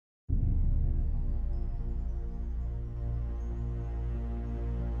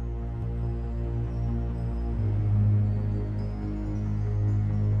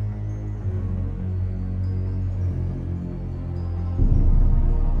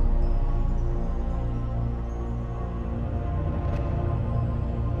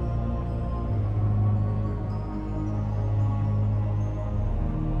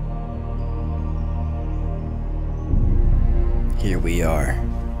we are.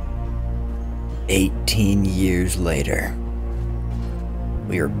 18 years later.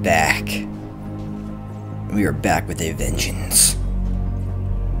 We are back. We are back with a vengeance.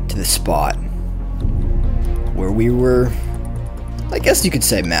 To the spot where we were, I guess you could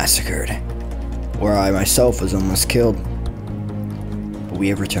say, massacred. Where I myself was almost killed. But we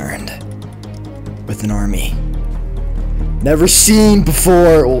have returned. With an army. Never seen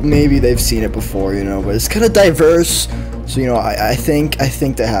before. Well, maybe they've seen it before, you know, but it's kind of diverse. So, you know, I think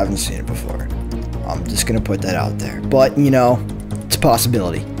they haven't seen it before. I'm just gonna put that out there. But, you know, it's a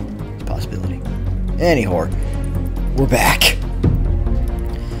possibility. It's a possibility. Anyhow, we're back.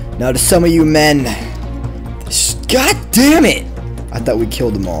 Now, to some of you men, God damn it! I thought we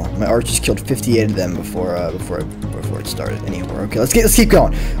killed them all. My archers killed 58 of them before it started. Anyhow, okay, let's keep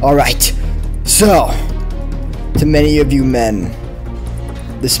going. All right. So, to many of you men,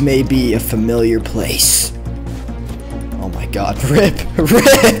 this may be a familiar place. Oh my God! Rip,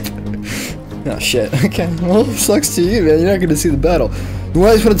 rip. Oh shit. Okay. Well, sucks to you, man. You're not gonna see the battle. You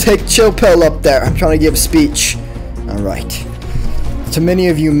always want to take chill pill up there. I'm trying to give a speech. All right. To many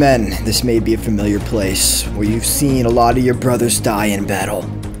of you men, this may be a familiar place where you've seen a lot of your brothers die in battle.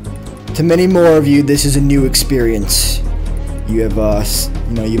 To many more of you, this is a new experience. You have,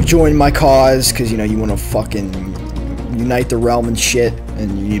 you know, you've joined my cause because, you know, you want to fucking unite the realm and shit,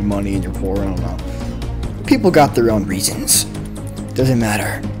 and you need money and you're poor, I don't know. People got their own reasons. Doesn't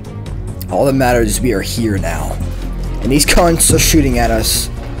matter. All that matters is we are here now. And these cunts are shooting at us,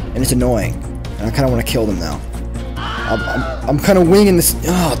 and it's annoying. And I kind of want to kill them now. I'm kind of winging this.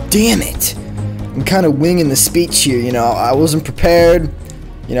 Oh, damn it. I'm kind of winging the speech here, you know. I wasn't prepared.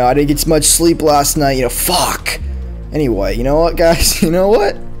 You know, I didn't get much sleep last night, you know. Fuck. Anyway, you know what, guys? You know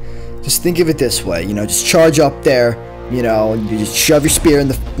what? Just think of it this way, you know. Just charge up there, you know, and you just shove your spear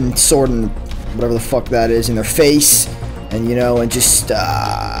and sword and whatever the fuck that is in their face. And, you know, and just,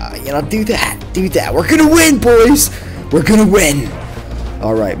 you know, do that. Do that. We're gonna win, boys. We're gonna win.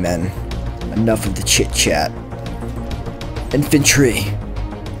 Alright, men. Enough of the chit-chat. Infantry,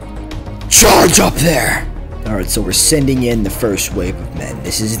 charge up there! Alright, so we're sending in the first wave of men.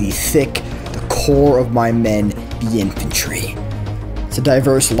 This is the core of my men, the infantry. It's a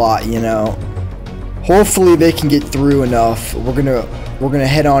diverse lot, you know. Hopefully they can get through enough. We're gonna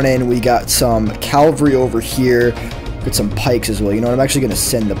head on in. We got some cavalry over here. Got some pikes as well. You know what? I'm actually gonna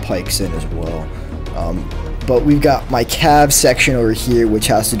send the pikes in as well. But we've got my cav section over here, which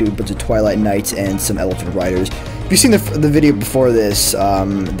has to do with a bunch of Twilight Knights and some Elephant Riders. If you've seen the video before this,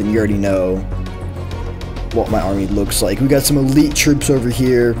 then you already know what my army looks like. We got some elite troops over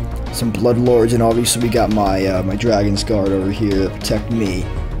here, some Bloodlords, and obviously we got my my Dragon's Guard over here to protect me.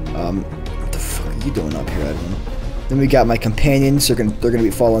 What the fuck are you doing up here, Edwin? Then we got my companions. They're gonna be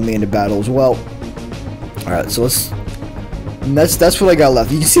following me into battle as well. All right, so let's. And that's what I got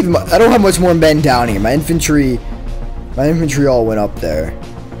left. You can see I don't have much more men down here. My infantry all went up there,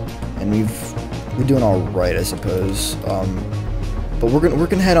 and we're doing all right, I suppose. But we're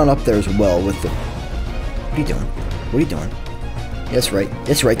gonna head on up there as well with the. What are you doing? What are you doing? That's right.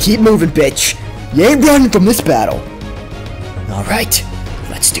 That's right. Keep moving, bitch. You ain't running from this battle. All right,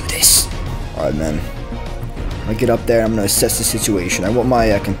 let's do this. All right, man. I get up there. I'm gonna assess the situation. I want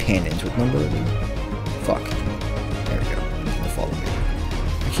my companions. What number are they? Fuck.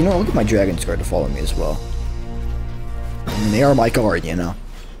 You know, look at my Dragon's Guard to follow me as well. I mean, they are my guard, you know.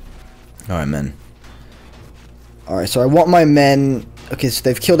 Alright, men. Alright, so I want my men. Okay, so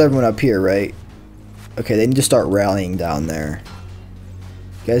they've killed everyone up here, right? Okay, they need to start rallying down there.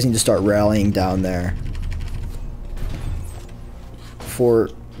 You guys need to start rallying down there. Before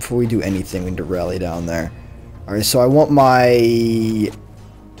we do anything, we need to rally down there. Alright, so I want my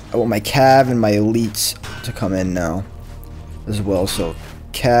cav and my elites to come in now as well, so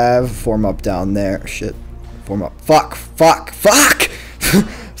cav, form up down there. Shit. Form up. Fuck.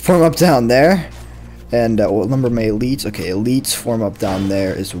 Form up down there. And what number my elites? Okay, elites form up down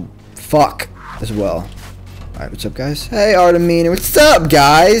there as well. Alright, what's up, guys? Hey, Artemina. What's up,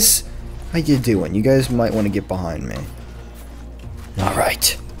 guys? How you doing? You guys might want to get behind me.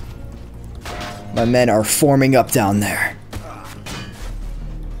 Alright. My men are forming up down there.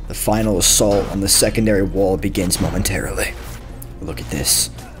 The final assault on the secondary wall begins momentarily. Look at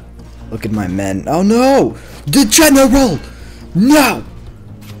this. Look at my men. Oh no! The general! No!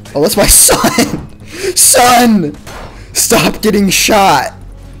 Oh, that's my son! Son! Stop getting shot!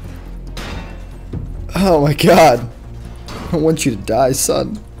 Oh my god. I want you to die,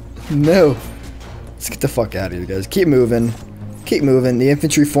 son. No. Let's get the fuck out of here, guys. Keep moving. Keep moving. The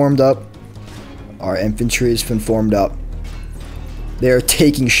infantry formed up. Our infantry has been formed up. They're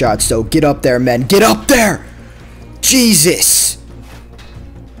taking shots, so get up there, men. Get up there! Jesus!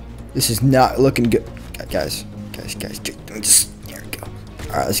 This is not looking good. Guys. Let me just, here we go.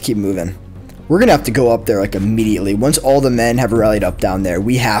 Alright, let's keep moving. We're gonna have to go up there, like, immediately. Once all the men have rallied up down there,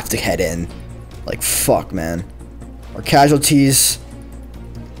 we have to head in. Like, fuck, man. Our casualties...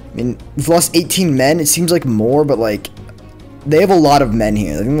 I mean, we've lost 18 men. It seems like more, but, like... They have a lot of men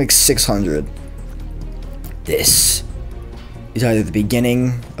here. I think like 600. This is either the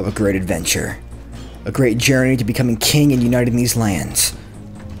beginning of a great adventure. A great journey to becoming king and uniting these lands.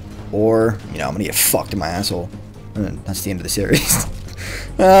 Or, you know, I'm gonna get fucked in my asshole. And that's the end of the series.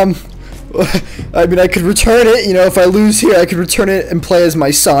 I mean, I could return it, you know, if I lose here, I could return it and play as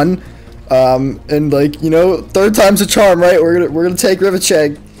my son. And like, you know, third time's a charm, right? We're gonna take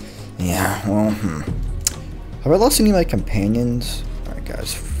Rivacheg. Yeah, well, Have I lost any of my companions? Alright,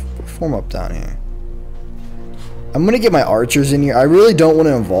 guys, form up down here. I'm gonna get my archers in here. I really don't want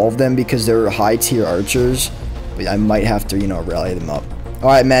to involve them because they're high tier archers. But I might have to, you know, rally them up.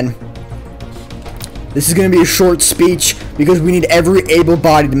 Alright, men. This is going to be a short speech because we need every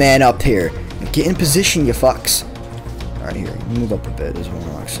able-bodied man up here. Get in position, you fucks. Alright, here. Move up a bit as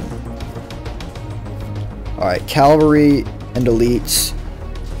well, actually. Alright, cavalry and elites.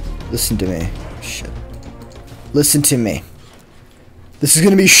 Listen to me. Shit. Listen to me. This is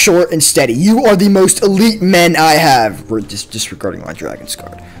going to be short and steady. You are the most elite men I have. We're just disregarding my dragon's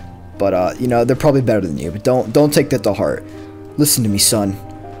guard. But, you know, they're probably better than you. But don't take that to heart. Listen to me, son.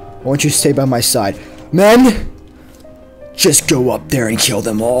 I want you to stay by my side. Men, just go up there and kill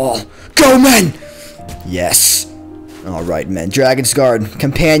them all. Go, men! Yes. Alright, men. Dragon's Guard,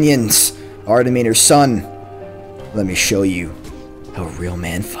 companions, Artemeter's son. Let me show you how a real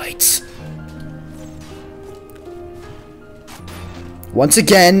man fights. Once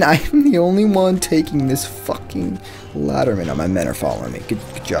again, I'm the only one taking this fucking ladder. No, my men are following me. Good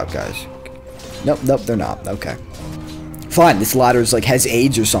job, guys. Nope, they're not. Okay. Fine, this ladder is like has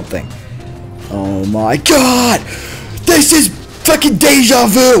AIDS or something. Oh my god! This is fucking deja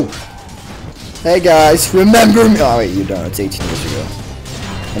vu! Hey guys, remember me? Oh wait, you don't. It's 18 years ago.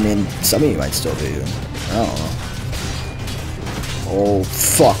 I mean, some of you might still do. I don't know. Oh,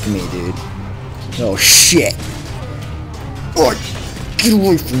 fuck me, dude. Oh, shit. Oh, get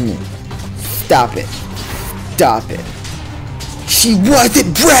away from me. Stop it. Stop it. She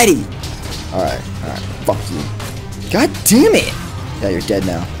wasn't ready! Alright, fuck you. God damn it! Yeah, you're dead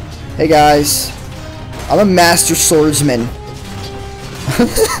now. Hey guys, I'm a master swordsman. I'm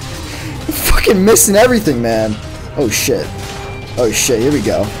fucking missing everything, man. Oh shit. Oh shit, here we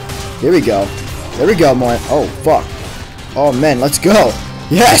go. Here we go. There we go, man. Oh fuck. Oh man, let's go.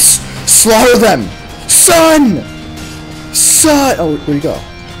 Yes! Slaughter them! Son! Son! Oh, where'd he go?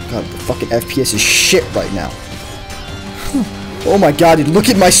 God, the fucking FPS is shit right now. Oh my god, dude, look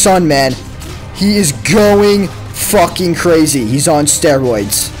at my son, man. He is going fucking crazy. He's on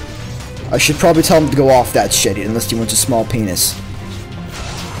steroids. I should probably tell him to go off that shit, unless he wants a small penis.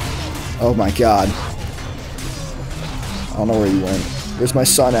 Oh my god. I don't know where he went. Where's my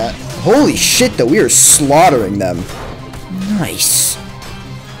son at? Holy shit, though. We are slaughtering them. Nice.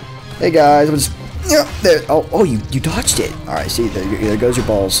 Hey, guys. I'm just... Yeah, there. Oh, you dodged it. Alright, see, there goes your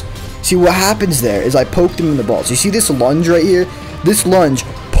balls. See, what happens there is I poked them in the balls. You see this lunge right here? This lunge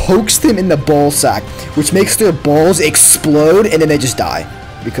pokes them in the ball sack, which makes their balls explode, and then they just die.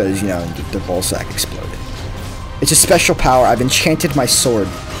 Because, you know, their ball sack exploded. It's a special power. I've enchanted my sword.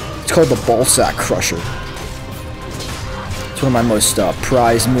 It's called the Ball Sack Crusher. It's one of my most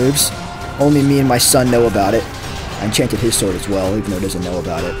prized moves. Only me and my son know about it. I enchanted his sword as well, even though he doesn't know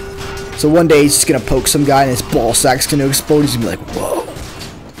about it. So one day he's just gonna poke some guy and his ball sack's gonna explode. He's gonna be like, whoa,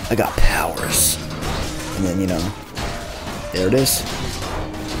 I got powers. And then, you know, there it is.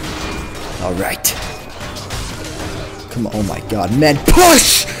 Alright. Come on, oh my god, men,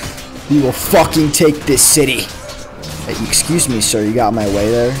 push! We will fucking take this city. Hey, excuse me, sir, you got in my way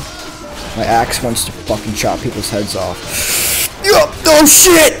there? My axe wants to fucking chop people's heads off. Oh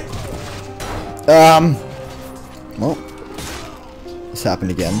shit! Well, this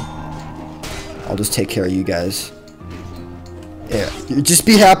happened again. I'll just take care of you guys. Yeah, just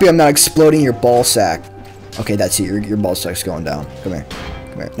be happy I'm not exploding your ball sack. Okay, that's it, your ball sack's going down. Come here.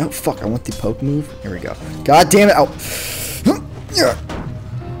 Come here. No, fuck, I want the poke move. Here we go. God damn it. Oh.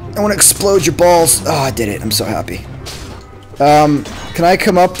 I want to explode your balls. Oh, I did it. I'm so happy. Can I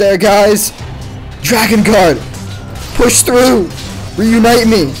come up there, guys? Dragon Guard! Push through! Reunite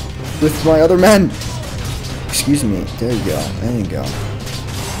me with my other men. Excuse me. There you go. There you go.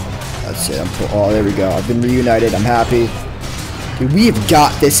 That's it. Oh, there we go. I've been reunited. I'm happy. Dude, we have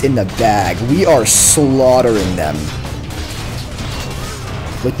got this in the bag. We are slaughtering them.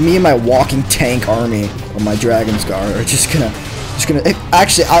 Like me and my walking tank army, or my Dragon's Guard, are just Just gonna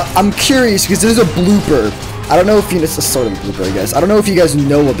actually. I'm curious because there's a blooper. I don't know if it's a sort of blooper, I guess. I don't know if you guys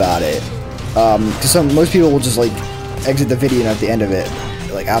know about it. Because most people will just like exit the video at the end of it,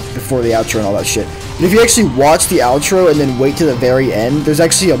 like before the outro and all that shit. And if you actually watch the outro and then wait to the very end, there's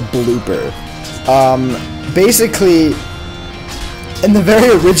actually a blooper. Basically, in the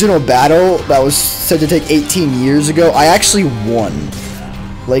very original battle that was said to take 18 years ago, I actually won.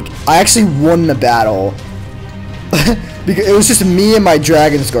 Like, I actually won the battle. Because it was just me and my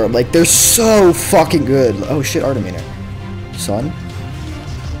Dragon's Guard. Like, they're so fucking good. Oh shit, Arteminer. Son?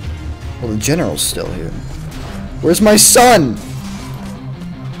 Well, the general's still here. Where's my son?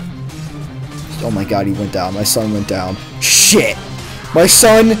 Oh my god, he went down. My son went down. Shit! My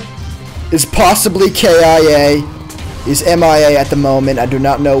son is possibly KIA. He's MIA at the moment. I do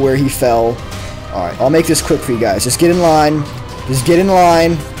not know where he fell. Alright, I'll make this quick for you guys. Just get in line. Just get in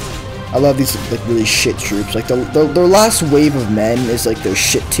line. I love these like really shit troops. Like their last wave of men is like their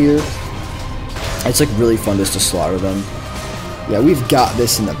shit tier. It's like really fun just to slaughter them. Yeah, we've got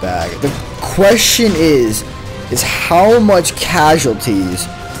this in the bag. The question is how much casualties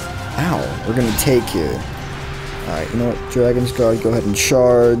we're gonna take here. Alright, you know what? Dragon's Guard, go ahead and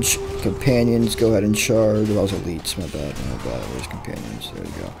charge. Companions, go ahead and charge. Oh, that was elites, my bad. Where's companions? There we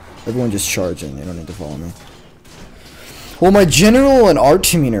go. Everyone just charging. They don't need to follow me. Well, my general and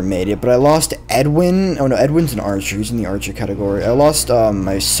Arteminer made it, but I lost Edwin. Oh no, Edwin's an archer. He's in the archer category. I lost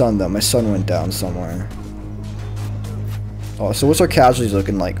my son though. My son went down somewhere. Oh, so what's our casualties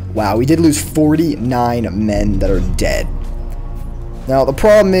looking like? Wow, we did lose 49 men that are dead. Now the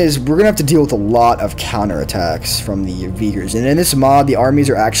problem is we're gonna have to deal with a lot of counterattacks from the Vigors, and in this mod the armies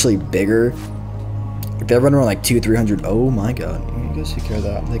are actually bigger. They're running around like 200-300. Oh my god, you guys take care of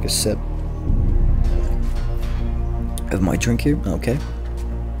that. I'll take a sip of my drink here. Okay.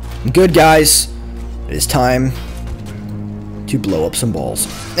 Good, guys. It is time to blow up some balls.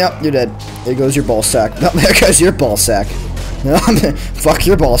 Yep, you're dead. There goes your ball sack. No, there goes your ball sack. No, fuck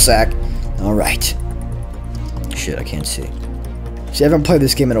your ball sack. Alright. Shit, I can't see. See, I haven't played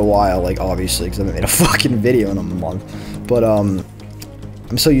this game in a while, like, obviously, because I haven't made a fucking video in a month. But, I'm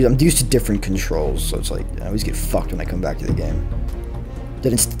used to different controls, so it's like, I always get fucked when I come back to the game.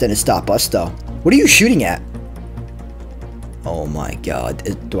 Didn't stop us, though. What are you shooting at? Oh my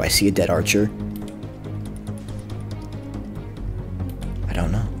god. Do I see a dead archer? I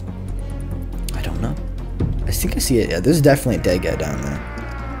don't know. I don't know. I think I see it. Yeah, there's definitely a dead guy down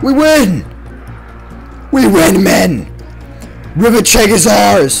there. We win! We win, men! Rivacheg is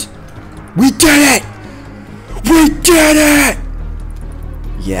ours! We did it! We did it!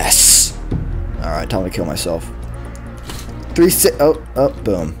 Yes! Alright, time to kill myself. 3, 6, oh,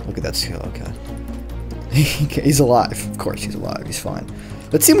 boom. Look at that skill, okay. He's alive. Of course he's alive. He's fine.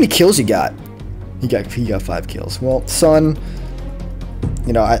 Let's see how many kills he got. He got 5 kills. Well, son,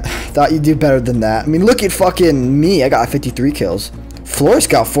 you know, I thought you'd do better than that. I mean, look at fucking me. I got 53 kills. Flores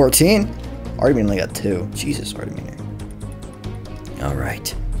got 14. Arteminer only got 2. Jesus, Arteminer.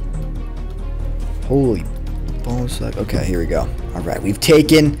 Alright. Holy balls. Okay, here we go. Alright, we have...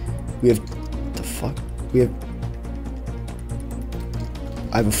 the fuck?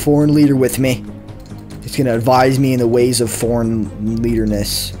 I have a foreign leader with me. He's gonna advise me in the ways of foreign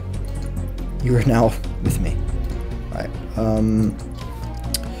leaderness. You are now with me. Alright,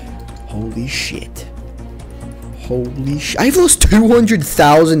 holy shit. Holy shit. I've lost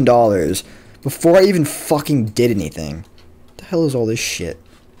 $200,000 before I even fucking did anything. What the hell is all this shit?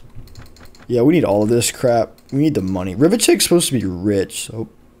 Yeah, we need all of this crap. We need the money. Rivacheg's supposed to be rich, so...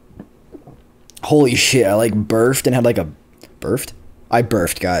 Holy shit, I like birthed and had like a... Birthed? I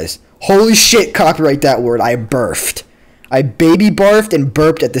birthed, guys. Holy shit, copyright that word. I birthed. I baby barfed and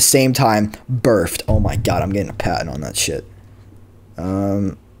burped at the same time. Birthed. Oh my god, I'm getting a patent on that shit.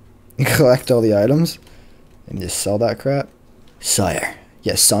 Collect all the items and just sell that crap. Sire.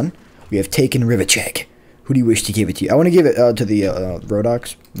 Yes, son. We have taken Rivacheg. Who do you wish to give it to? I want to give it to the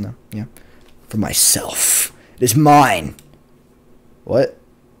Rodox. No, yeah. For myself. It is mine. What?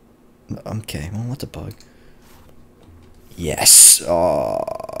 Okay, well, what's a bug? Yes.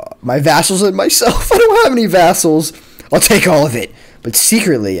 My vassals and myself. I don't have any vassals. I'll take all of it. But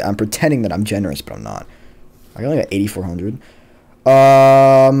secretly, I'm pretending that I'm generous, but I'm not. I only got 8,400.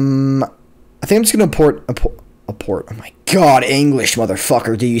 I think I'm just gonna import. Oh my god, English,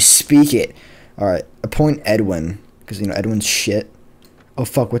 motherfucker. Do you speak it? Alright, appoint Edwin. Because, you know, Edwin's shit. Oh,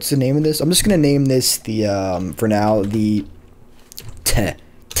 fuck, what's the name of this? I'm just gonna name this the, for now, the... I'm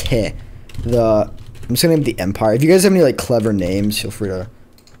just gonna name it the Empire. If you guys have any, like, clever names, feel free to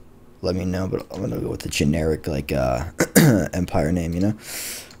let me know. But I'm gonna go with the generic, like, Empire name, you know?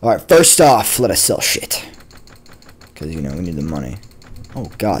 Alright, first off, let us sell shit. Because, you know, we need the money. Oh,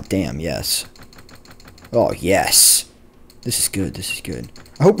 god damn, yes. Oh, yes. This is good, this is good.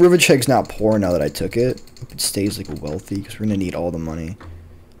 I hope Rivacheg's not poor now that I took it. I hope it stays, like, wealthy, because we're going to need all the money.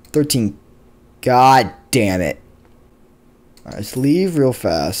 13. God damn it. Alright, let's leave real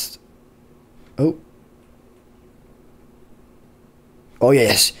fast. Oh. Oh,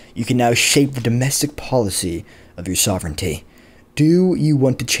 yes. You can now shape the domestic policy of your sovereignty. Do you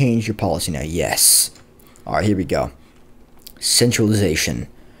want to change your policy now? Yes. Alright, here we go. Centralization.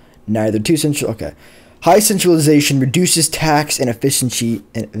 Neither too central. Okay. High centralization reduces tax and efficiency.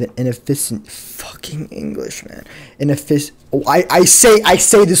 Inefficient. Fucking English, man. Oh, I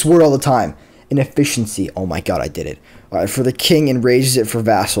say this word all the time. Inefficiency. Oh my god, I did it. Alright, for the king and raises it for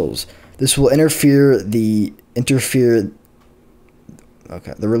vassals. This will interfere the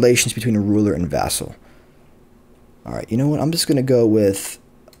relations between a ruler and vassal. Alright, you know what? I'm just gonna go with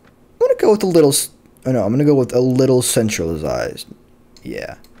a little. Oh no, I'm gonna go with a little centralized.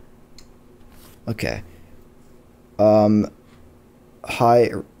 Yeah. Okay. High.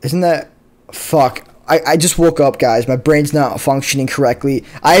 Isn't that? Fuck. I just woke up, guys. My brain's not functioning correctly.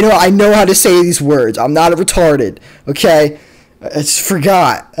 I know how to say these words. I'm not retarded. Okay. I just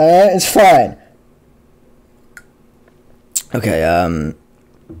forgot. It's fine. Okay.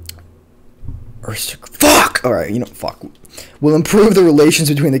 Fuck. All right. You know. Fuck. Will improve the relations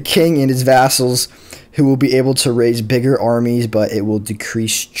between the king and his vassals, who will be able to raise bigger armies, but it will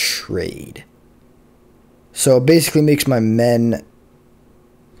decrease trade. So it basically makes my men.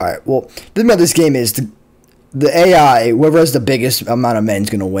 Alright, well, the thing about this game is the AI, whoever has the biggest amount of men is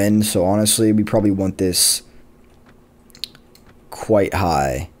going to win. So honestly, we probably want this quite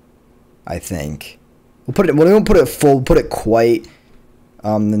high, I think. We won't put it full, we'll put it quite,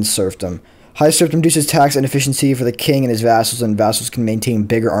 then serfdom. High serfdom reduces tax and efficiency for the king and his vassals, and vassals can maintain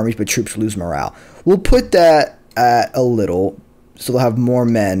bigger armies, but troops lose morale. We'll put that at a little, so they'll have more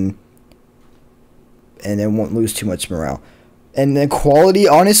men, and they won't lose too much morale. And then quality,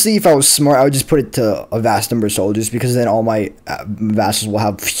 honestly, if I was smart, I would just put it to a vast number of soldiers, because then all my vassals will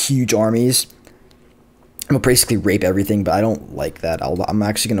have huge armies. I'm gonna basically rape everything, but I don't like that. I'm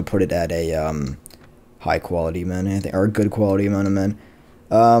actually gonna put it at a high quality men, I think, or a good quality amount of men.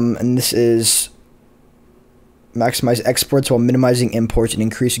 And this is maximize exports while minimizing imports and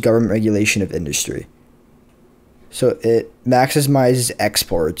increase government regulation of industry. So it maximizes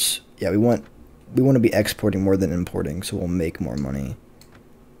exports. Yeah, we want to be exporting more than importing, so we'll make more money.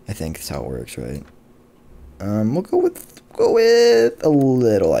 I think that's how it works, right? We'll go with a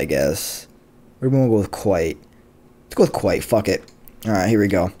little, I guess. Or we'll go with quite. Let's go with quite. Fuck it. All right, here we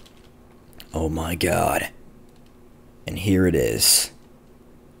go. Oh my god. And here it is.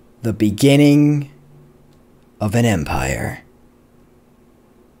 The beginning of an empire.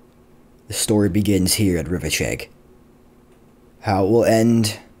 The story begins here at Rivacheg. How it will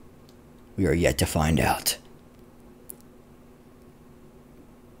end, we are yet to find out.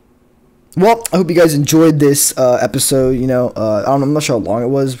 Well, I hope you guys enjoyed this episode. You know, I'm not sure how long it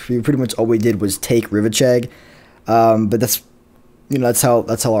was. Pretty much all we did was take Rivacheg, but that's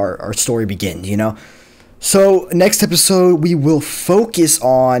how our story begins. You know. So, next episode, we will focus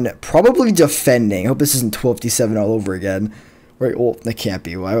on probably defending. I hope this isn't 1257 all over again. Right, well, that can't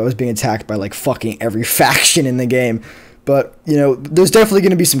be. I was being attacked by, like, fucking every faction in the game. But, you know, there's definitely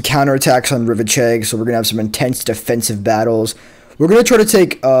going to be some counterattacks on Rivacheg, so we're going to have some intense defensive battles. We're going to try to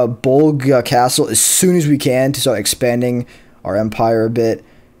take Bolg Castle as soon as we can to start expanding our empire a bit.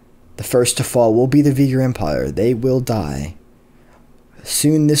 The first to fall will be the Viger Empire. They will die.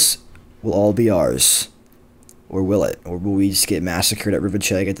 Soon this will all be ours. Or will it? Or will we just get massacred at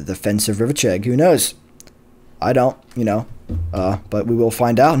Rivacheg, at the defense of Rivacheg? Who knows? I don't, you know. But we will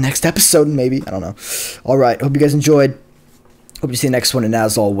find out next episode, maybe. I don't know. Alright, hope you guys enjoyed. Hope you see the next one, and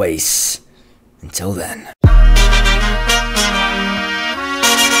as always, until then.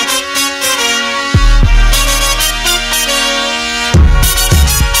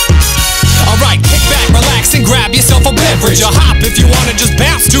 And grab yourself a beverage or hop if you wanna just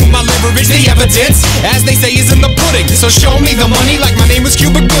bounce to my leverage. The evidence, as they say, is in the pudding. So show me the money like my name was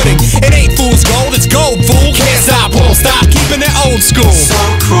Cuba Gooding. It ain't fool's gold, it's gold, fool. Can't stop, won't stop, keeping it old school. So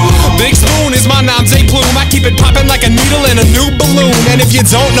cool. Big Spoon is my nom de plume. I keep it popping like a needle in a new balloon. And if you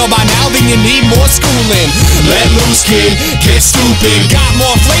don't know by now, then you need more schooling. Let loose, kid, get stupid. Got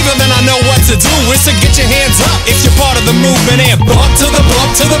more flavor than I know what to do. It's to get your hands up if you're part of the movement and bump to the bump.